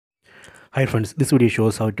Hi friends, this video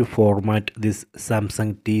shows how to format this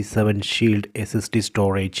Samsung T7 Shield SSD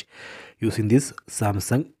storage using this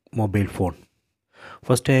Samsung mobile phone.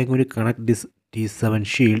 First I am going to connect this T7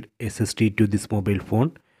 Shield SSD to this mobile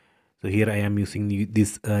phone. So here I am using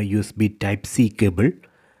this USB type C cable.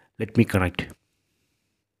 Let me connect.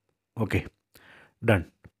 Okay, done.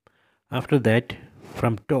 After that,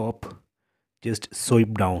 from top, just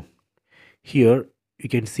swipe down. Here you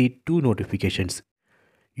can see two notifications.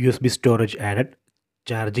 USB storage added,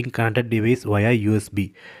 charging connected device via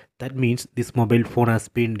USB. That means this mobile phone has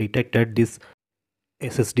been detected this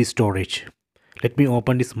SSD storage. Let me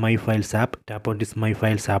open this My Files app. Tap on this My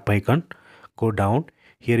Files app icon. Go down.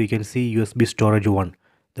 Here you can see USB storage 1.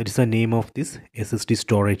 That is the name of this SSD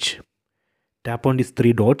storage. Tap on these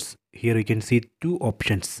three dots. Here you can see two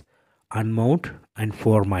options, unmount and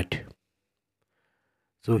format.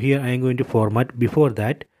 So here I am going to format. Before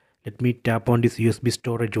that, let me tap on this USB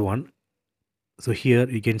storage 1. So here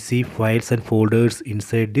you can see files and folders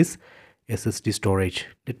inside this SSD storage.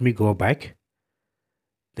 Let me go back,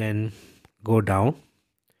 then go down,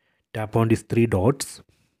 tap on these three dots,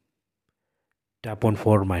 tap on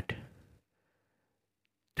format,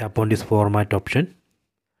 tap on this format option.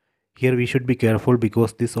 Here we should be careful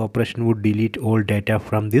because this operation would delete all data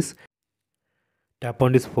from this. Tap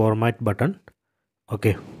on this format button.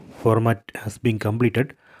 Okay, format has been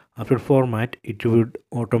completed. After format, it would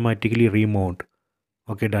automatically remount.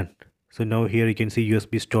 Okay, done. So now here you can see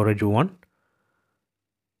USB storage 1.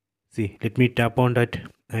 See, let me tap on that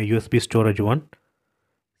USB storage 1.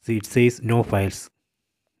 See, it says no files.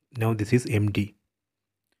 Now this is empty.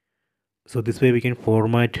 So this way we can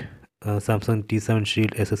format Samsung T7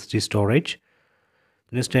 Shield SSD storage.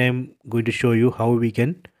 Next I am going to show you how we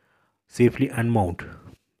can safely unmount.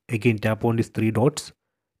 Again, tap on these three dots,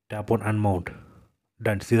 tap on unmount.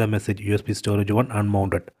 Done. See the message, USB storage 1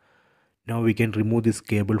 unmounted. Now we can remove this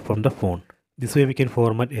cable from the phone. This way we can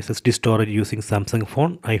format SSD storage using Samsung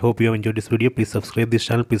phone. I hope you have enjoyed this video. Please subscribe this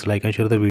channel. Please like and share the video.